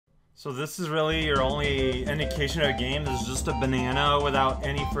So this is really your only indication of a game. There's just a banana without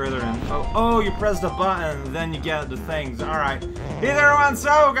any further info. Oh, you press the button, then you get the things. Alright. Hey there, everyone,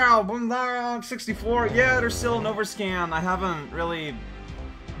 so go! 64. Yeah, there's still an overscan. I haven't really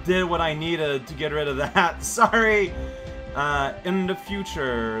did what I needed to get rid of that. Sorry. In the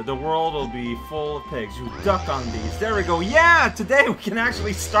future, the world will be full of pigs. You duck on these. There we go. Yeah, today we can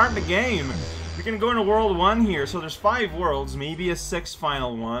actually start the game. We can go into World 1 here. So there's 5 worlds, maybe a 6th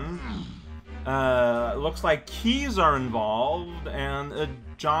final one. Looks like keys are involved, and a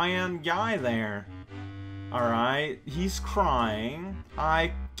giant guy there. Alright, he's crying.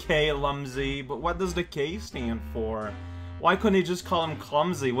 Hi, K Lumsy. But what does the K stand for? Why couldn't he just call him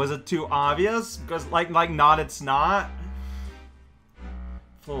Clumsy? Was it too obvious? Because, like not, it's not.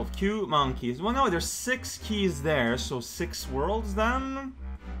 Full of cute monkeys. Well, no, there's 6 keys there, so 6 worlds then?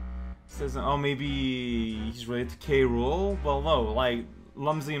 Says, oh, maybe he's related to K. Rool? Well, no, like,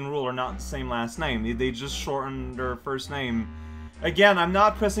 Lumsy and Rool are not the same last name. They just shortened their first name. Again, I'm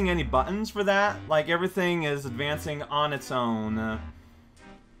not pressing any buttons for that. Like, everything is advancing on its own.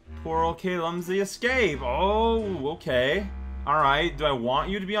 Poor old K. Lumsy escape. Oh, okay. Alright, do I want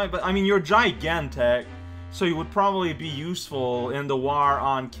you to be on? But, I mean, you're gigantic. So you would probably be useful in the war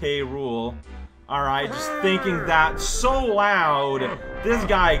on K. Rool. Alright, just thinking that so loud, this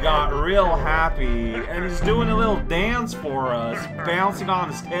guy got real happy, and he's doing a little dance for us, bouncing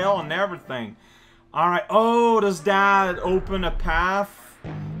on his tail and everything. Alright, oh, does Dad open a path?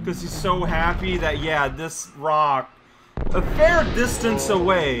 Because he's so happy that, yeah, this rock, a fair distance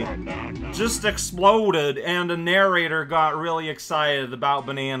away, just exploded, and the narrator got really excited about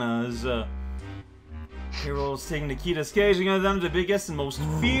bananas. Heroes taking the key to escaping of them, the biggest and most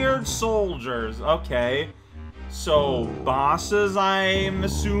feared soldiers. Okay. So, bosses, I'm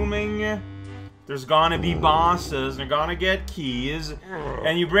assuming? There's gonna be bosses, they're gonna get keys,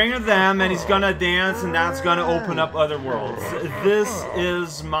 and you bring them, and he's gonna dance, and that's gonna open up other worlds. This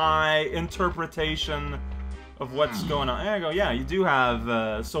is my interpretation of what's going on. There you go, yeah, you do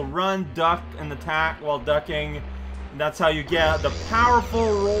have, so run, duck, and attack while ducking. And that's how you get the powerful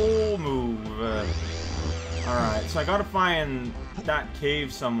roll move. Alright, so I gotta find that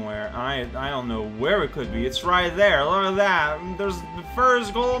cave somewhere. I don't know where it could be. It's right there. Look at that. There's the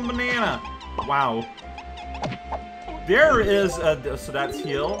first golden banana. Wow. There is a... So that's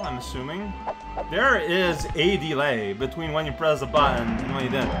heal, I'm assuming. There is a delay between when you press the button and when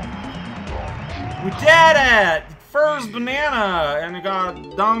you did it. We did it! First banana! And we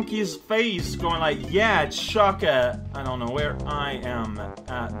got Donkey's face going like, yeah, chuck it. I don't know where I am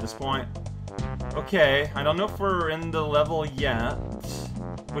at this point. Okay, I don't know if we're in the level yet,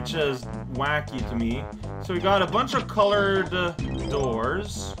 which is wacky to me. So we got a bunch of colored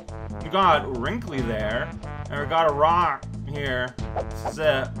doors. We got Wrinkly there, and we got a rock here. This is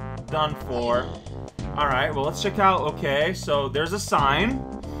it. Done for. Alright, well, let's check out. Okay, so there's a sign.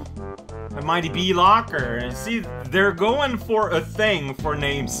 A Mighty Bee Locker. And see, they're going for a thing for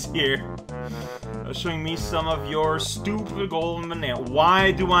names here. Showing me some of your stupid golden banana.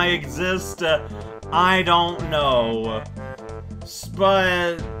 Why do I exist? I don't know.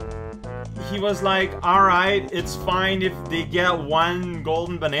 But he was like, alright, it's fine if they get 1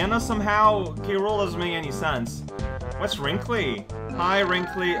 golden banana somehow. K. Rool doesn't make any sense. What's Wrinkly? Hi,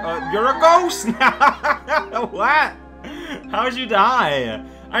 Wrinkly. You're a ghost now! What? How'd you die?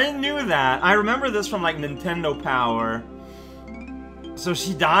 I knew that. I remember this from like Nintendo Power. So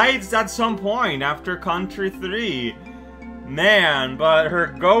she died at some point after Country 3. Man, but her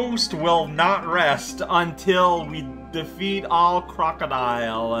ghost will not rest until we defeat all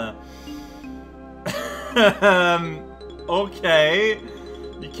crocodile. Okay.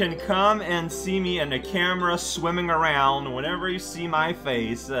 You can come and see me in the camera swimming around whenever you see my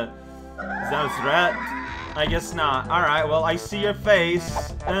face. Is that a threat? I guess not. Alright, well, I see your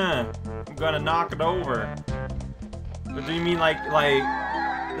face. I'm gonna knock it over. But do you mean like,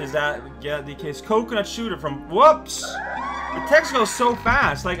 is that, yeah, the case? Coconut shooter from, whoops! The text goes so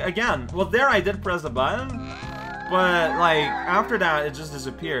fast, like, again, well, there I did press the button, but, like, after that, it just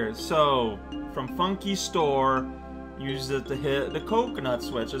disappears. So, from Funky Store, use it to hit the coconut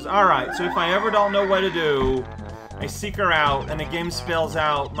switches. Alright, so if I ever don't know what to do, I seek her out, and the game spells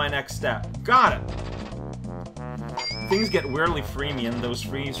out my next step. Got it! Things get weirdly freemy in those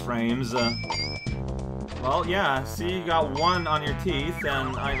freeze frames. Well, yeah, see, you got 1 on your teeth,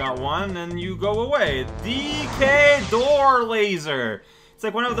 and I got 1, and you go away. DK Door Laser! It's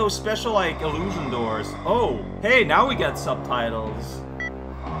like one of those special, like, illusion doors. Oh, hey, now we get subtitles.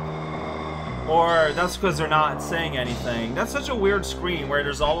 Or that's because they're not saying anything. That's such a weird screen where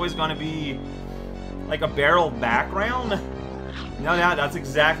there's always going to be, like, a barrel background. No, yeah, that's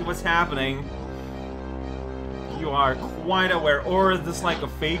exactly what's happening. You are quite aware. Or is this like a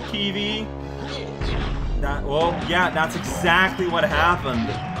fake TV? That, well, yeah, that's exactly what happened.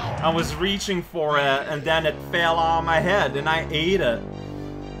 I was reaching for it, and then it fell on my head, and I ate it.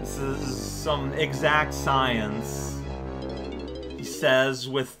 This is some exact science. He says,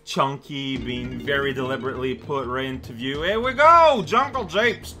 with Chunky being very deliberately put right into view. Here we go! Jungle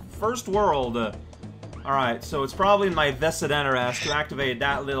Japes! First world. Alright, so it's probably in my vested interest to activate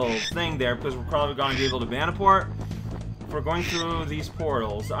that little thing there, because we're probably going to be able to Vanaport if we're going through these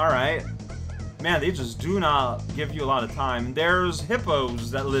portals. Alright. Man, they just do not give you a lot of time. There's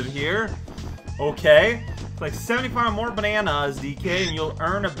hippos that live here. Okay. It's like 75 more bananas, DK, and you'll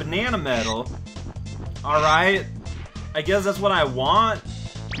earn a banana medal. Alright. I guess that's what I want,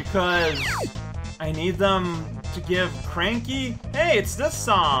 because I need them to give Cranky. Hey, it's this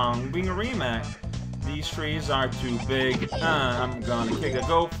song being a remake. These trees are too big. I'm gonna kick a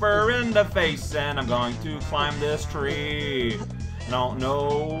gopher in the face, and I'm going to climb this tree. Don't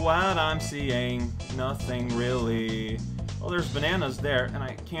know what I'm seeing. Nothing really. Oh, there's bananas there, and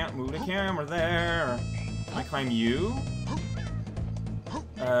I can't move the camera there. Can I climb you?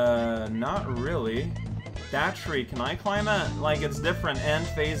 Not really. That tree, can I climb it? Like, it's different and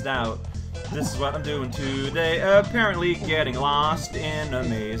phased out. This is what I'm doing today. Apparently getting lost in a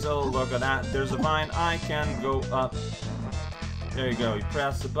maze. Oh, look at that. There's a vine. I can go up. There you go. You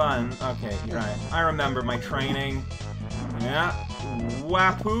press the button. Okay, you're right. I remember my training. Yeah.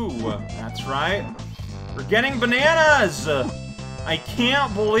 Wahoo. That's right. We're getting bananas! I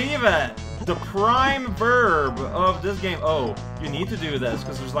can't believe it! The prime verb of this game. Oh, you need to do this,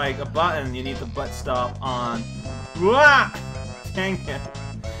 because there's like a button you need to butt stop on. Wah! Dang it.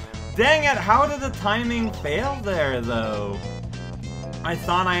 Dang it, how did the timing fail there, though? I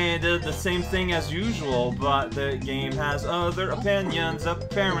thought I did the same thing as usual, but the game has other opinions,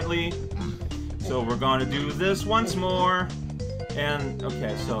 apparently. So we're gonna do this once more. And,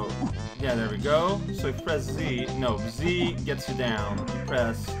 okay, so, yeah, there we go. So you press Z. No, Z gets you down. You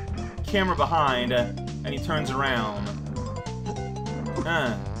press camera behind, and he turns around.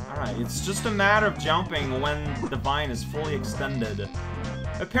 Alright, it's just a matter of jumping when the vine is fully extended.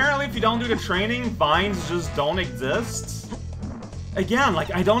 Apparently, if you don't do the training, vines just don't exist. Again,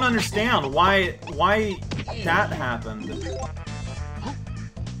 like, I don't understand why that happened.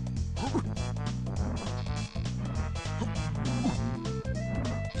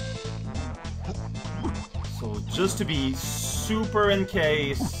 So, just to be super in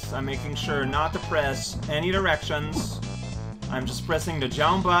case, I'm making sure not to press any directions. I'm just pressing the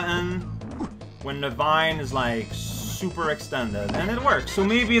jump button when the vine is, like, super extended, and it works. So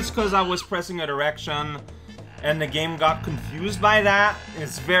maybe it's because I was pressing a direction and the game got confused by that.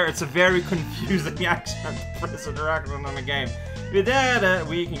 It's a very confusing action to press a direction on the game. If you did it,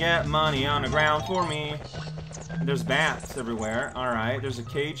 we can get money on the ground for me. There's bats everywhere. Alright, there's a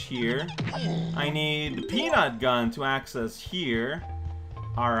cage here. I need the peanut gun to access here.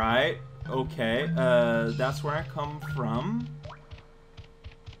 Alright, okay. That's where I come from.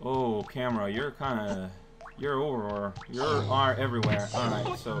 Oh, camera, you're kinda... You're everywhere.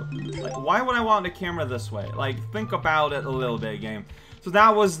 Alright, so, like, why would I want the camera this way? Like, think about it a little bit, game. So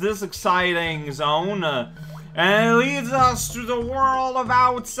that was this exciting zone, and it leads us to the world of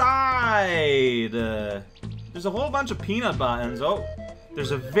outside. There's a whole bunch of peanut buttons. Oh,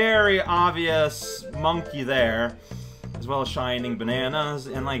 there's a very obvious monkey there, as well as shining bananas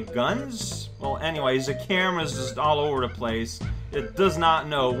and, like, guns. Well, anyways, the camera's just all over the place. It does not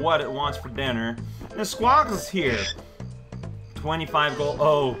know what it wants for dinner. And Squawk is here. 25 gold.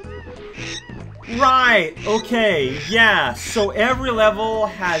 Oh. Right. Okay. Yeah. So every level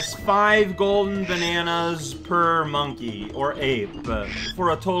has 5 golden bananas per monkey or ape,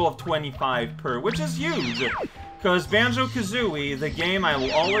 for a total of 25 per, which is huge. Because Banjo-Kazooie, the game I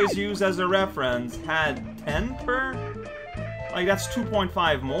will always use as a reference, had 10 per. Like, that's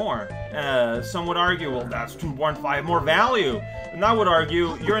 2.5 more. Some would argue, well, that's 2.5 more value. And I would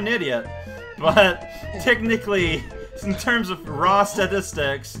argue, you're an idiot. But, technically, in terms of raw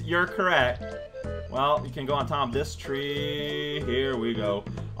statistics, you're correct. Well, you can go on top of this tree. Here we go.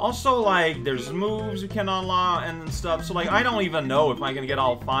 Also, like, there's moves you can unlock and stuff. So, like, I don't even know if I can get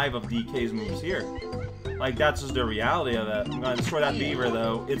all 5 of DK's moves here. Like, that's just the reality of it. I'm gonna destroy that beaver,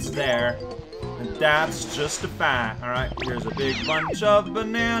 though. It's there. And that's just a fact. Alright, here's a big bunch of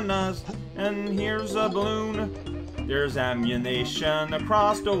bananas. And here's a balloon. There's ammunition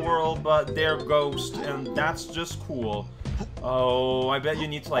across the world, but they're ghosts, and that's just cool. Oh, I bet you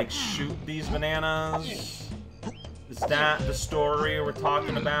need to, like, shoot these bananas. Is that the story we're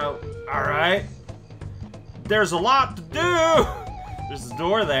talking about? Alright. there's a lot to do! There's a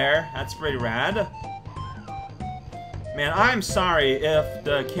door there. That's pretty rad. Man, I'm sorry if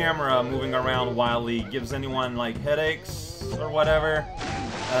the camera moving around wildly gives anyone, like, headaches or whatever.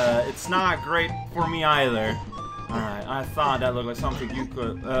 It's not great for me either. Alright, I thought that looked like something you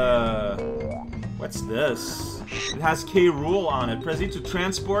could, what's this? It has K. Rool on it. Press E to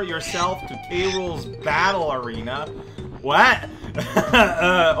transport yourself to K. Rool's battle arena. What?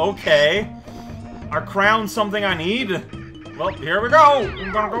 Okay. Are crowns something I need? Well, here we go!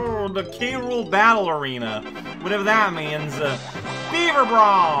 I'm gonna go to the K. Rool battle arena. Whatever that means. Beaver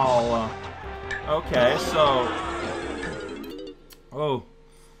Brawl! Okay, so... Oh.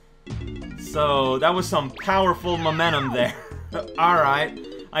 So, that was some powerful momentum there. Alright.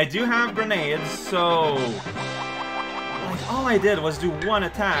 I do have grenades, so... Like, all I did was do one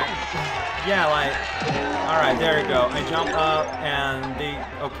attack. Yeah, like... Alright, there you go. I jumped up, and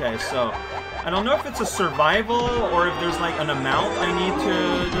the... Okay, so... I don't know if it's a survival, or if there's, like, an amount I need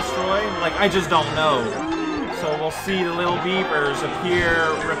to destroy. Like, I just don't know. So we'll see the little beavers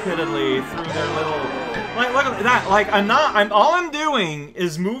appear repeatedly through their little... Like, look at that. Like, all I'm doing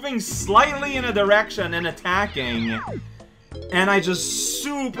is moving slightly in a direction and attacking. And I just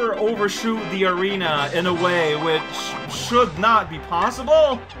super overshoot the arena in a way which should not be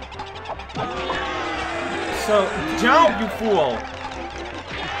possible. So, jump, you fool.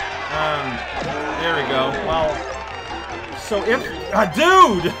 There we go. Well, so if...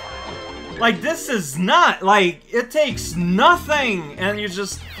 dude! Like, this is not... Like, it takes nothing, and you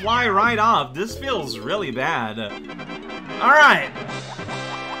just fly right off. This feels really bad. Alright.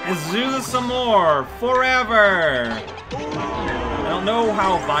 Let's do this some more. Forever. I don't know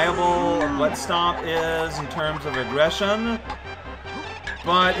how viable Blood Stomp is in terms of aggression.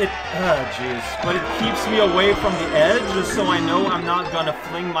 But it... jeez. But it keeps me away from the edge, so I know I'm not gonna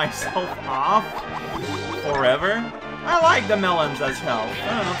fling myself off forever. I like the melons as hell.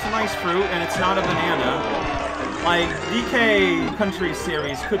 I don't know, it's a nice fruit, and it's not a banana. Like, DK Country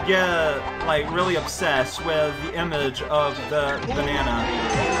series could get, like, really obsessed with the image of the banana.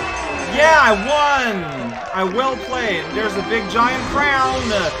 Yeah, I won! I well played. There's a big giant crown.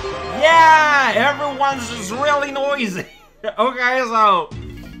 Yeah! Everyone's just really noisy. Okay, so...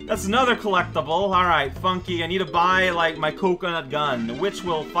 That's another collectible. Alright, funky. I need to buy, like, my coconut gun, which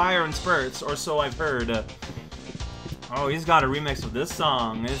will fire in spurts, or so I've heard. Oh, he's got a remix of this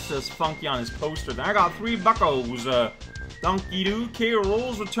song. It says funky on his poster. I got 3 buckos. Donkey Doo, K.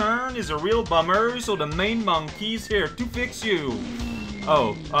 Rool's return is a real bummer, so the main monkey's here to fix you.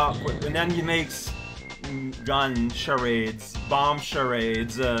 Oh, and then he makes gun charades, bomb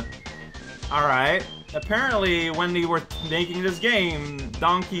charades. Alright. Apparently, when they were making this game,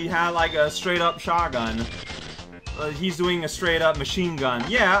 Donkey had like a straight-up shotgun. He's doing a straight-up machine gun.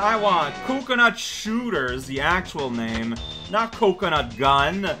 Yeah, I want Coconut Shooter is the actual name, not Coconut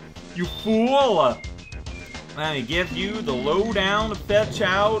Gun. You fool! Let me give you the lowdown to fetch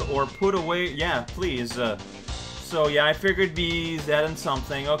out or put away. Yeah, please. So yeah, I figured B's adding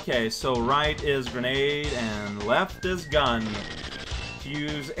something. Okay, so right is grenade and left is gun.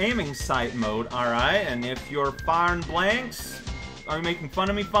 Use aiming sight mode, alright, and if you're firing blanks, are you making fun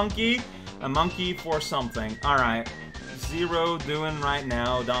of me, Funky? A monkey for something, alright. 0 doing right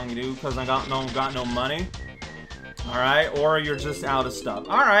now, Donkey Doo, because I got no money. Alright, or you're just out of stuff.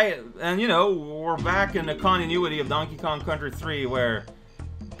 Alright, and you know, we're back in the continuity of Donkey Kong Country 3 where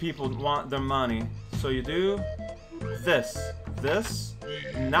people want their money. So you do this,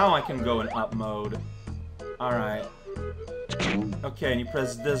 now I can go in up mode. Alright. Okay, and you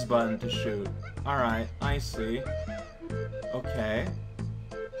press this button to shoot. Alright, I see. Okay.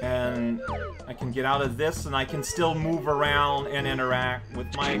 And I can get out of this, and I can still move around and interact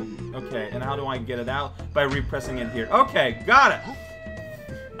with my... Okay, and how do I get it out? By repressing it here. Okay, got it!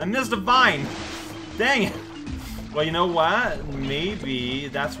 I missed a vine! Dang it! Well, you know what? Maybe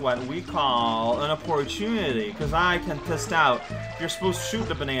that's what we call an opportunity, because I can test out. You're supposed to shoot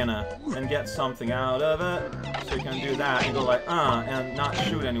the banana and get something out of it. So you can do that and go like, and not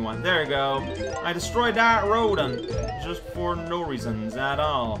shoot anyone. There you go. I destroyed that rodent just for no reasons at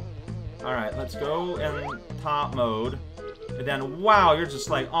all. Alright, let's go in top mode. And then, wow, you're just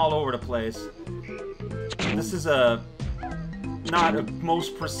like all over the place. This is not a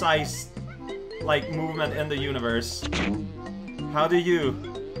most precise like movement in the universe. How do you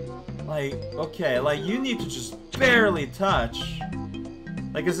like, okay, like you need to just barely touch.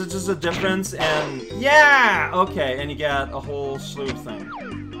 Like, is it just a difference? And yeah, okay, and you get a whole slew thing.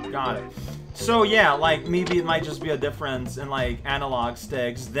 Got it. So yeah, like maybe it might just be a difference in like analog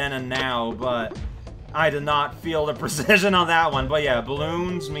sticks then and now, but I did not feel the precision on that one. But yeah,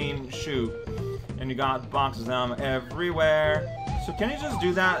 balloons mean shoot. And you got boxes of them everywhere. So can you just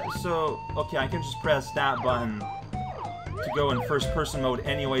do that? So, okay, I can just press that button to go in first-person mode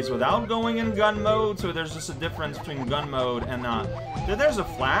anyways without going in gun mode. So there's just a difference between gun mode and not. There's a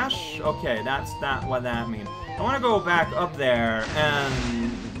flash? Okay, that's what that means. I want to go back up there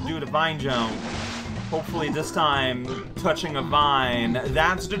and do the vine jump. Hopefully this time, touching a vine.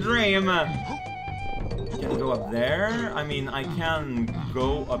 That's the dream. Can I go up there? I mean, I can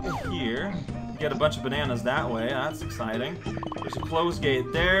go up here. Get a bunch of bananas that way. That's exciting. There's a closed gate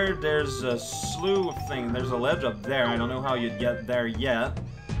there. There's a slew of things. There's a ledge up there. I don't know how you'd get there yet.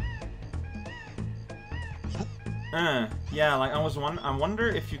 Yeah, like I wonder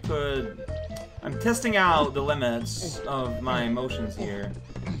if you could. I'm testing out the limits of my motions here.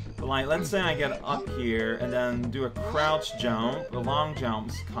 But like, let's say I get up here and then do a crouch jump, a long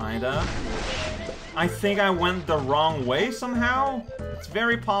jumps, kinda. I think I went the wrong way somehow? It's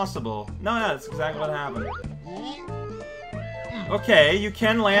very possible. No, that's exactly what happened. Okay, you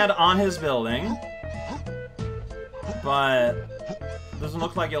can land on his building. But doesn't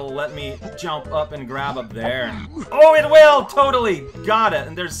look like it'll let me jump up and grab up there. Oh, it will! Totally! Got it!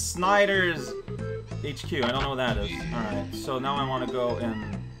 And there's Snyder's HQ. I don't know what that is. Alright, so now I want to go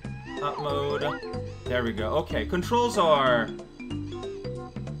in up mode. There we go. Okay, controls are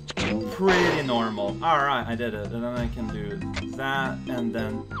pretty normal. Alright, I did it. And then I can do that, and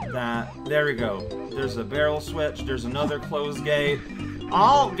then that. There we go. There's a barrel switch. There's another closed gate.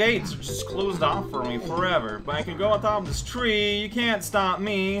 All gates are just closed off for me forever. But I can go on top of this tree. You can't stop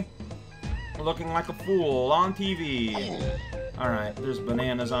me. Looking like a fool on TV. Alright, there's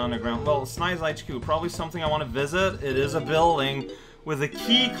bananas on the ground. Well, Snide's HQ, probably something I want to visit. It is a building with a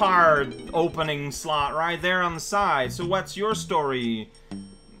key card opening slot right there on the side. So what's your story,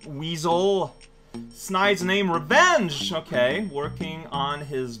 Weasel? Snide's name, Revenge! Okay, working on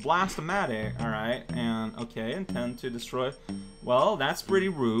his Blast-O-Matic. Alright, and okay, intend to destroy. Well, that's pretty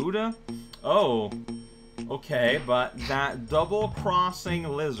rude. Oh, okay, but that double-crossing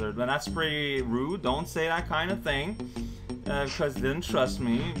lizard, well, that's pretty rude. Don't say that kind of thing. Because he didn't trust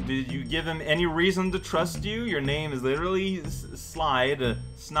me. Did you give him any reason to trust you? Your name is literally Snide.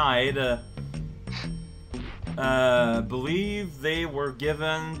 Believe they were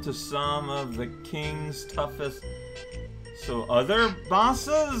given to some of the king's toughest. So other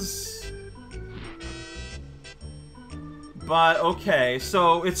bosses? But okay,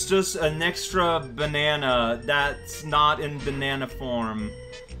 so it's just an extra banana that's not in banana form.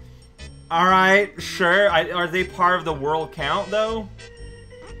 Alright, sure. Are they part of the world count, though?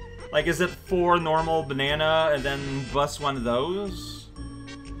 Like, is it 4 normal banana and then bust one of those?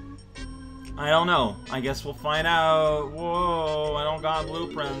 I don't know. I guess we'll find out. Whoa, I don't got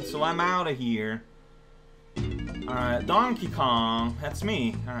blueprints, so I'm out of here. Alright, Donkey Kong. That's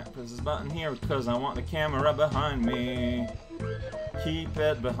me. Alright, press this button here because I want the camera behind me. Keep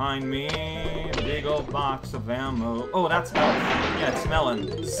it behind me. Big old box of ammo. Oh, that's health. Yeah, it's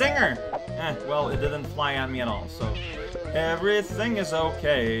melon. Singer! Well, it didn't fly at me at all, so... Everything is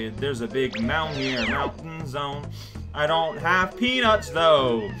okay. There's a big mountain here, mountain zone. I don't have peanuts,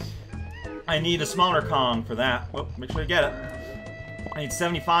 though. I need a smaller Kong for that. Oh, make sure you get it. I need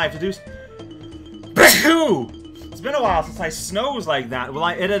 75 to do... It's been a while since I snows like that. Will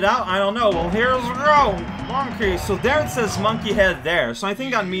I edit out? I don't know. Well, here's a go. Monkey. So there it says monkey head there. So I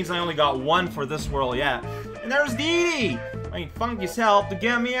think that means I only got 1 for this world yet. And there's Diddy. I need Funky's help to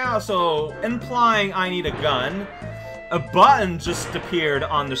get me out. So implying I need a gun. A button just appeared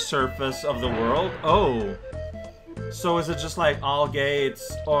on the surface of the world. Oh. So is it just like all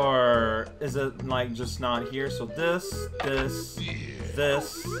gates, or is it like just not here? So this.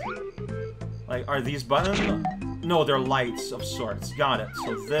 Like, are these buttons? No, they're lights of sorts. Got it.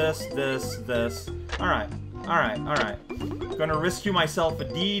 So this. Alright. Gonna rescue myself a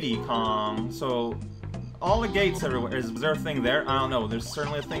Diddy Kong. So, all the gates everywhere. Is there a thing there? I don't know. There's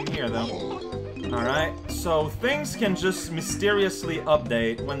certainly a thing here, though. Alright. So, things can just mysteriously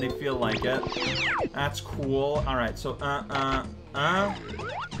update when they feel like it. That's cool. Alright, so,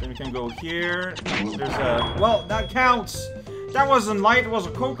 Then we can go here. There's a... Well, that counts! That wasn't light, it was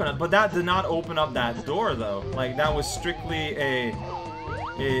a coconut, but that did not open up that door, though. Like, that was strictly a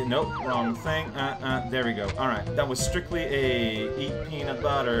nope, wrong thing. There we go. Alright, that was strictly a eat peanut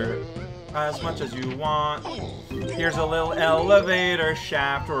butter as much as you want. Here's a little elevator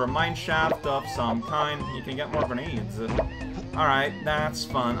shaft, or a mine shaft of some kind. You can get more grenades. Alright, that's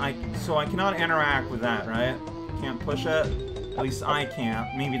fun. So I cannot interact with that, right? Can't push it? At least I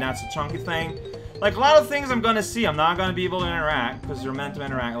can't. Maybe that's a chunky thing. Like, a lot of things I'm gonna see, I'm not gonna be able to interact, because they're meant to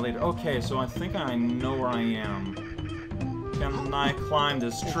interact later. Okay, so I think I know where I am. can I climb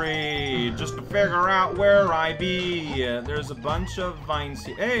this tree just to figure out where I be? There's a bunch of vines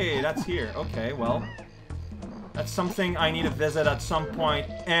here. Hey, that's here. Okay, well, that's something I need to visit at some point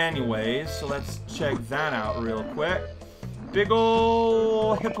anyways, so let's check that out real quick. Big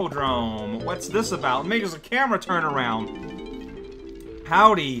ol' hippodrome. What's this about? Makes the camera turn around.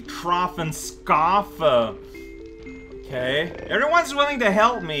 Howdy, trough and scoff. Okay. Everyone's willing to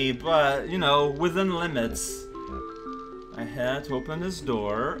help me, but, you know, within limits. I had to open this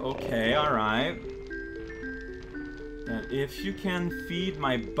door. Okay, alright. And if you can feed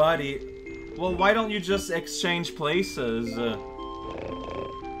my buddy... Well, why don't you just exchange places?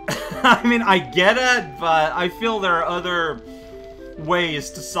 I mean, I get it, but I feel there are other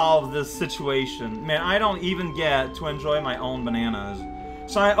ways to solve this situation. Man, I don't even get to enjoy my own bananas.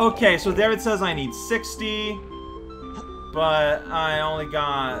 So, okay, so there it says I need 60, but I only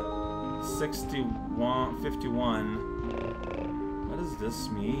got 51. What does this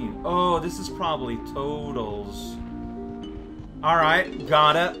mean? Oh, this is probably totals. Alright,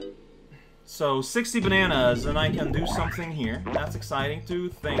 got it. So, 60 bananas, and I can do something here. That's exciting to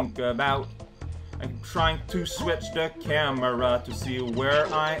think about. I'm trying to switch the camera to see where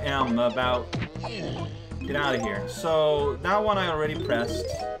I am about. Get out of here. So, that one I already pressed.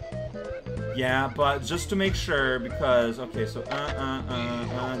 Yeah, but just to make sure, because... Okay, so,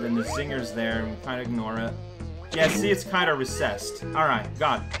 then the zinger's there, and we kind of ignore it. Yeah, see, it's kind of recessed. Alright,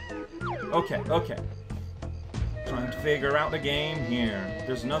 got it. Okay, okay. Trying to figure out the game here.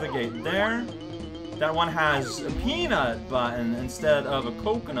 There's another gate there. That one has a peanut button instead of a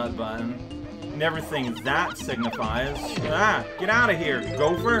coconut button. And everything that signifies. Ah, get out of here,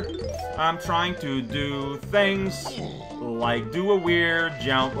 gopher. I'm trying to do things like do a weird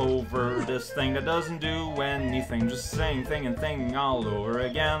jump over this thing that doesn't do anything. Just saying thing and thing all over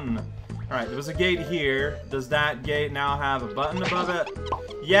again. Alright, there was a gate here. Does that gate now have a button above it?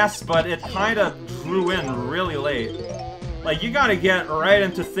 Yes, but it kind of drew in really late. Like, you gotta get right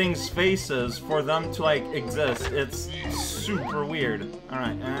into things' faces for them to, like, exist. It's super weird.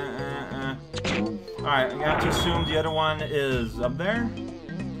 Alright, Alright, I have to assume the other one is up there?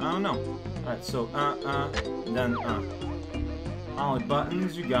 I don't know. Alright, so, then, all the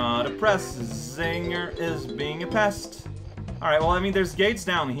buttons you gotta press. Zinger is being a pest. Alright, well, I mean, there's gates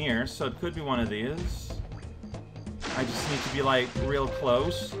down here, so it could be one of these. I just need to be, like, real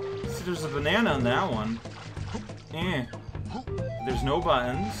close. See, there's a banana in that one. Eh. There's no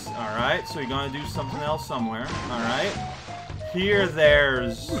buttons. Alright, so you're gonna do something else somewhere. Alright. Here,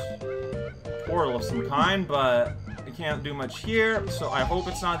 there's a portal of some kind, but I can't do much here, so I hope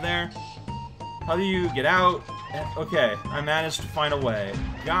it's not there. How do you get out? Okay, I managed to find a way.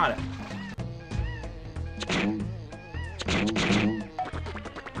 Got it.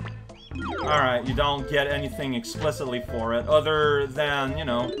 Alright, you don't get anything explicitly for it, other than, you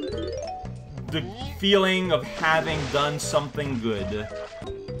know, the feeling of having done something good.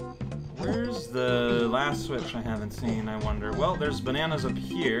 Where's the last switch I haven't seen, I wonder? Well, there's bananas up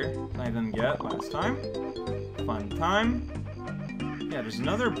here I didn't get last time. Fun time. Yeah, there's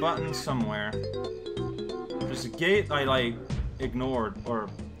another button somewhere. There's a gate I, like, ignored, or...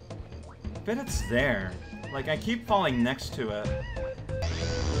 I bet it's there. Like, I keep falling next to it.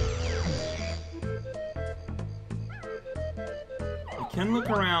 I can look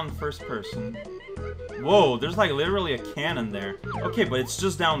around first person. Whoa, there's like literally a cannon there. Okay, but it's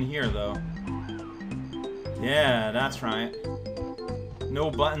just down here though. Yeah, that's right.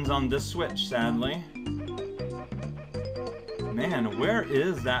 No buttons on this switch, sadly. Man, where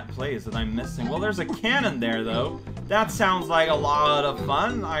is that place that I'm missing? Well, there's a cannon there though. That sounds like a lot of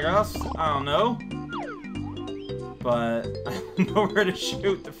fun, I guess. I don't know. But I don't know where to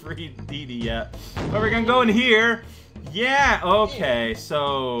shoot the free diddy yet. But we're gonna go in here. Yeah, okay,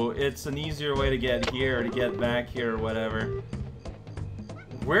 so it's an easier way to get here, or to get back here, or whatever.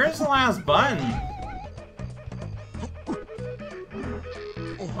 Where's the last button?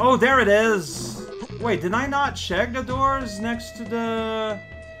 Oh, there it is! Wait, did I not check the doors next to the...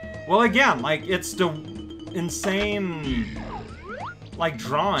 Well, again, like, it's the insane, like,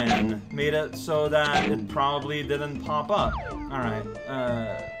 drawing made it so that it probably didn't pop up. Alright,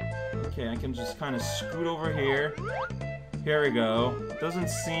 okay, I can just kind of scoot over here. Here we go. Doesn't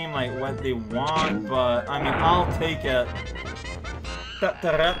seem like what they want, but, I mean, I'll take it.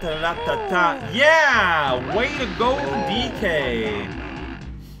 Yeah! Way to go, DK!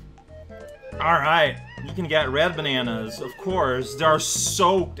 Alright, you can get red bananas, of course. They're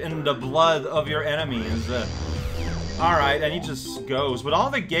soaked in the blood of your enemies. Alright, and he just goes. But all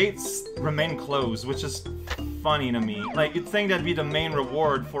the gates remain closed, which is funny to me. Like, you'd think that'd be the main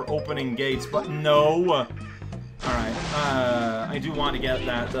reward for opening gates, but no. Alright, I do want to get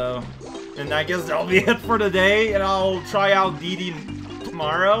that, though. And I guess that'll be it for today, and I'll try out diddy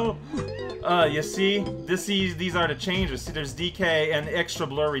tomorrow. You see? These are the changes. See, there's DK and extra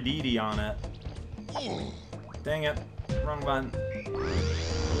blurry diddy on it. Dang it. Wrong button.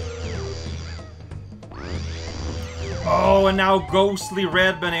 Oh, and now ghostly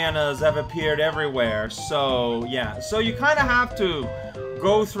red bananas have appeared everywhere. So, yeah. So you kind of have to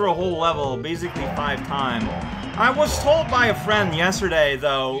go through a whole level basically 5 times. I was told by a friend yesterday,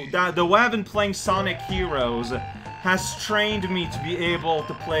 though, that the way I've been playing Sonic Heroes has trained me to be able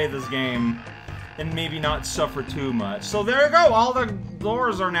to play this game and maybe not suffer too much. So there you go. All the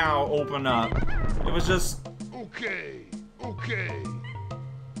doors are now open up. It was just... Okay.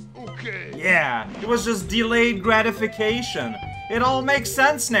 Yeah, it was just delayed gratification. It all makes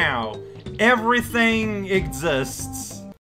sense now. Everything exists.